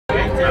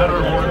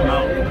Matterhorn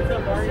Mountain.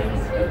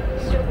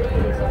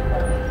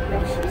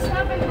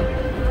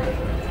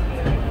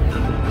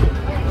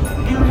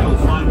 Here you'll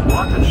find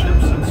rocket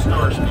ships and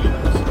star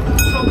speeders,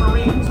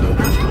 submarines and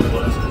pistol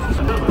blasters,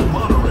 and a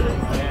monorail.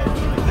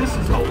 This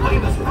is the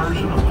latest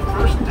version of the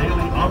first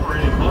daily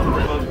operating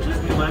monorail of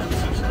Disneyland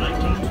since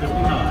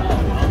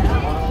 1959.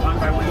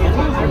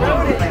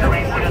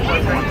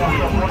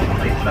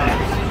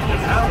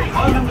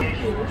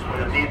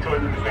 With a detour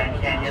to the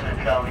Grand Canyon and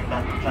traveling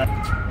back to time.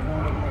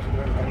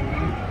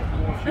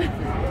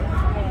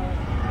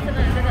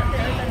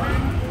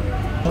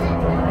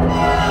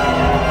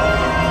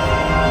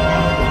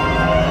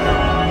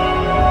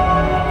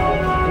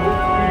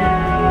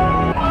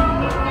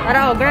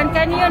 Araw, Grand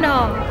Canyon,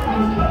 oh.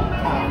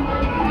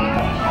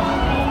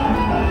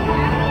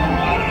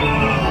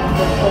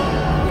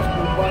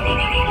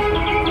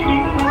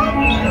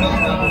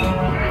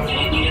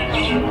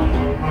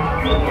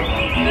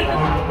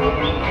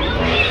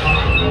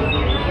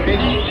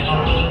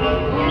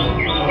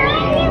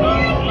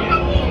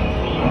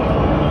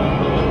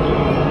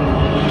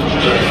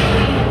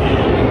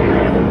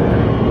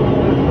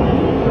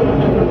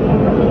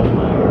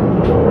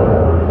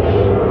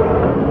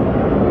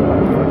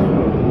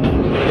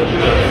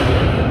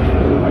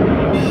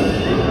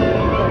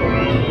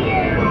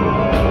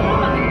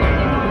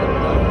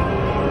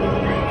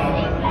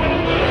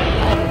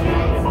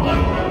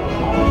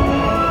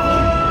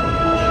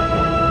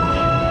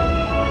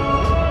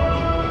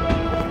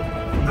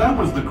 That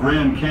was the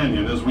Grand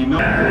Canyon as we know.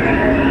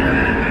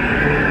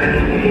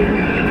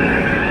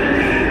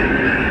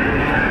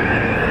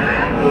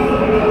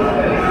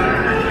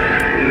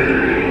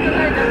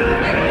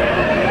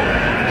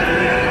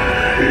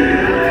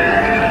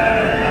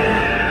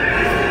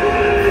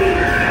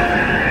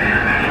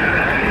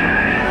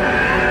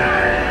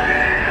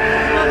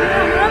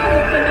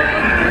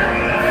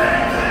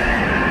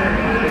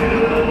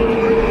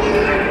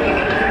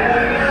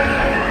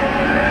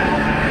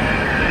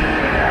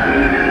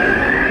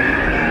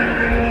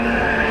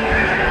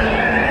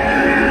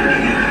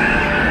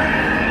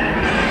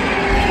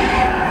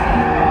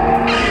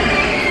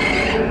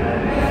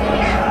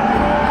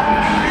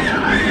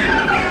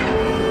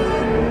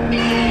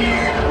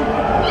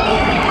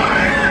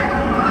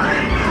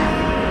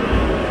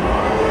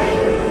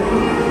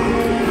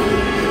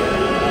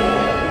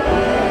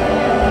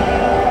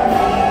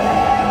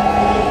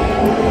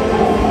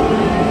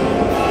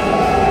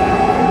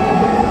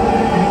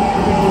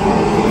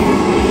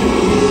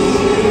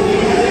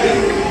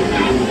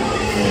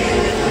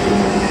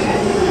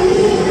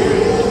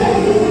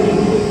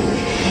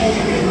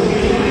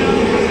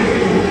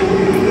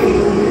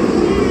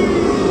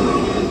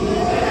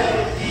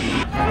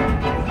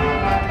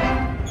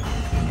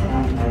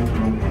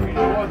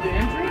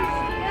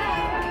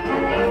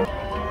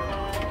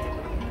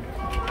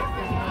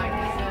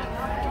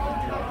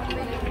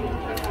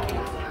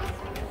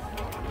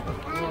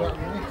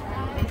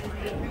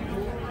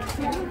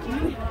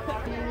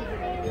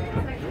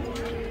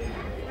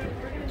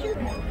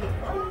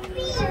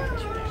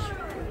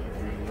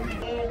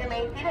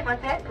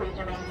 Please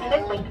remain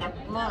seated. Thank you.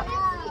 Ma.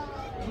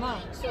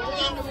 So we're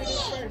on the way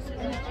first.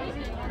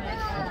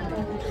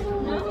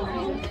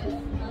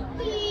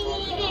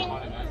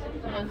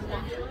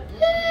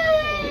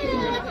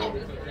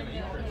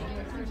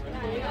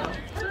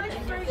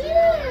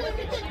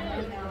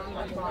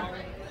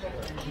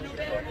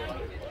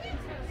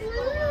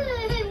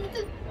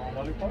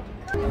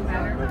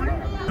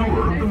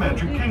 Tour of the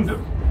Magic Kingdom.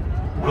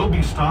 We'll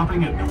be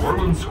stopping at New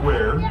Orleans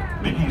Square,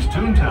 Mickey's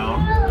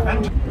Toontown,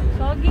 and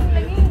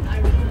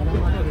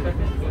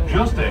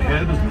just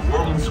ahead is New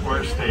Orleans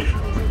Square Station.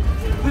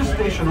 This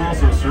station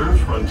also serves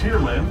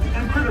Frontierland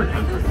and Critter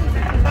Country.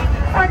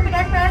 Once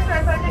again, friends,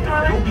 we're approaching New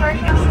Orleans Square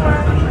Tour.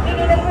 We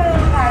need a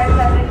cruise, Paris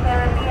of the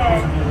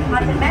Caribbean.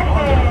 Haunted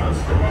Mansion,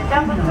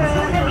 Jungle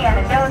Cruise,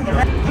 Indiana Jones.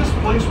 This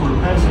place we're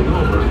passing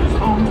over is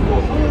home to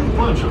a whole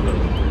bunch of them.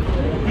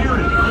 Here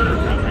in Critter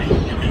Country,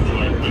 you can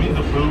join Winnie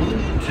the Pooh,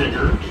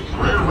 Tigger,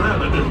 Brer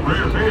Rabbit, and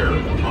Brer Bear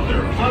on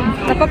their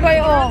fun-filled... Napapay,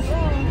 oh.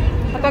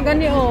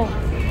 Napagani, oh.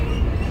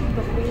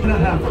 And a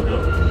half ago.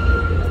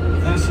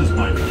 This is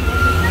my...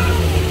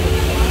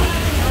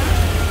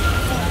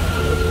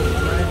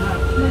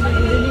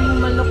 Hindi mo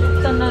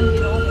maluktanan,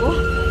 ginoo.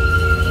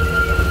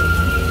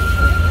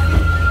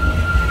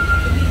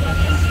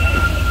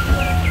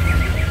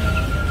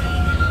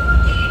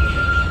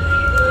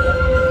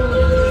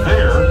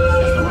 There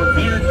is the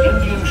revered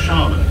Indian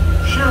shaman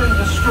sharing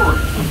his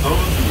stories with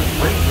those in the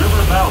Great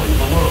River Valley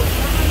below.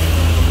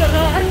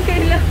 Saraan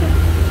kailangan.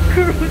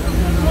 Cruise.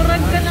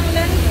 Murag ka ng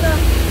lansa.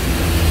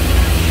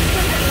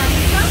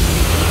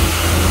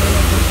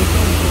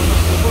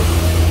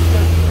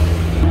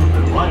 We've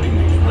been riding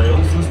these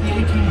rails since the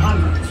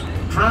 1800s,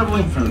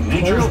 traveling through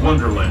nature's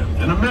wonderland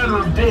in a matter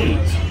of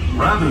days,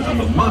 rather than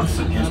the months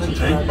it used to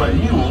take by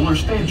mule or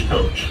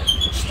stagecoach.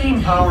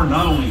 Steam power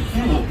not only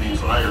fueled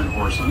these iron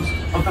horses,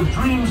 but the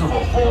dreams of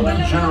a whole new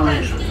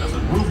generation as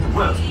it moved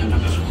west into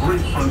this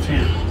great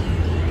frontier.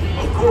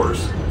 Of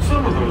course,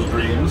 some of those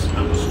dreams,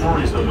 and the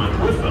stories that went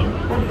with them,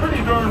 were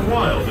pretty darn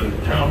wild and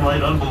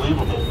downright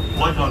unbelievable.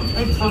 Like on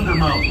Big Thunder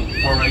Mountain,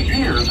 where I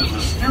hear that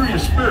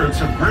mysterious spirits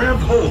have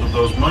grabbed hold of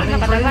those mining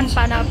trains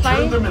and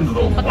turned them into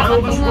the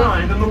wildest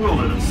ride in the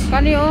wilderness.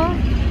 Kani oh.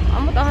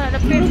 Amo ta na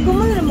pero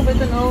kumain mo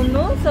kita na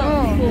no sa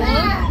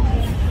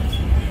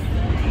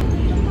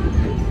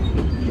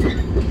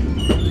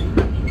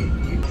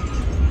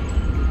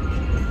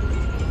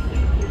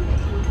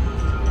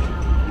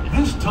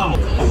This tunnel,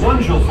 the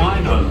ones you'll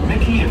find on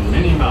Mickey and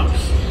Minnie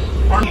Mouse.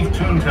 Underneath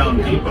Toontown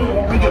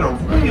Depot, we get a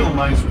real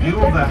nice view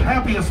of the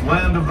happiest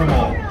land of them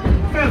all,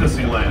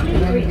 Fantasyland.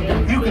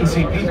 You can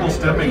see people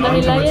stepping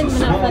onto its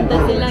small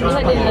world just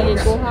below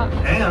us.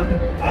 And,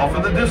 off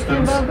in the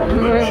distance, the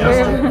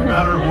majestic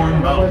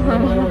Matterhorn Mountain.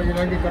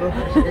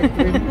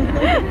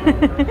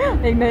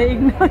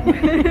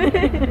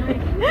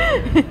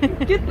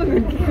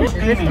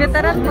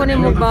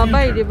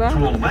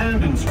 To a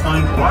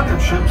land-inspired rocket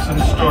ships and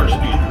star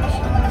speeders,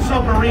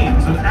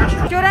 submarines and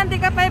astronauts.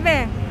 Curanti ka pa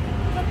ibe.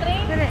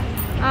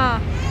 Ah.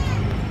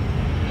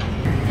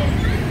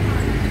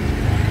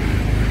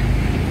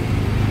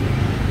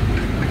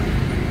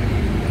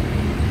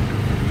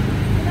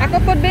 Ako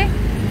po be.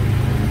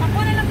 Ako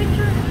na lang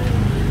picture.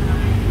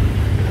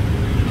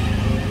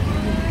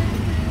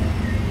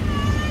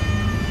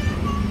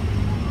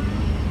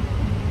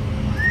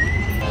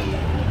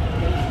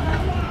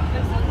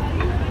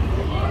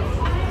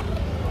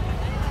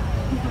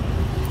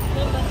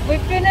 We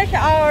finished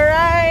our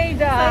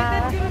ride.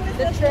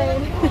 The train.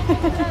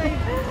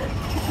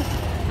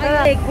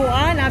 Ay,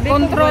 kuan, abi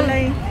ko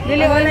walay.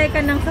 Dili walay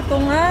ka nang sa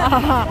tunga.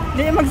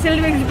 Dili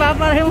magsilbig si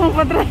Papa rin mo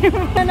pa-drive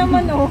na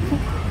naman oh.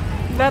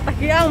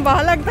 Takiang,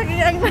 bahalag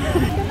takiang na.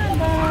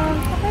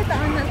 Sakay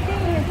taan na siya.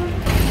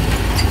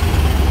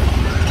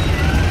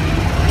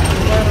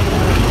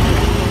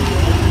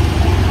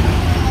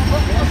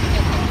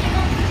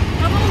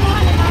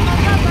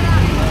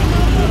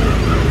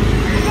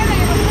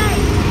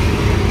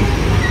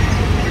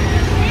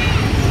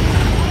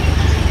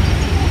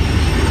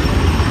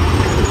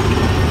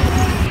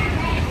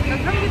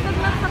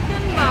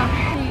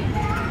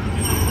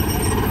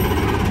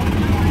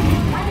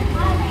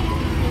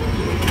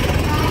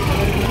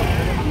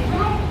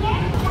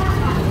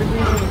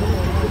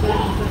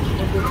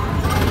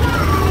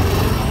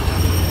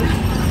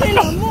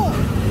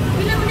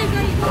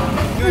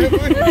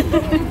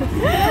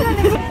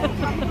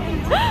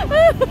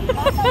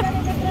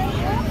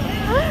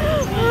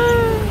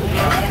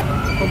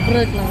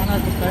 Break lang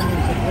natin sa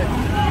timing sa break.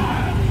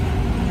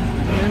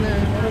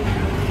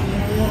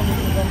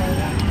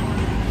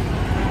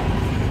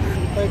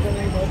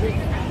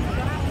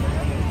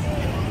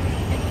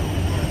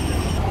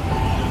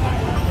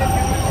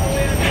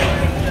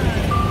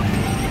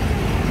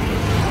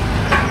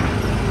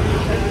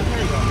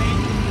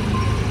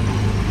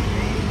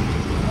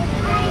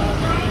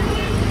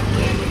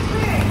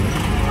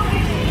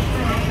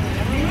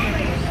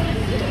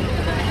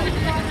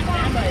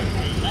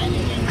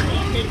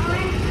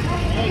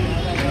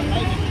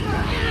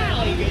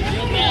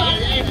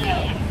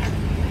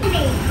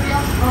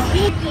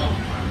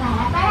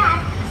 Para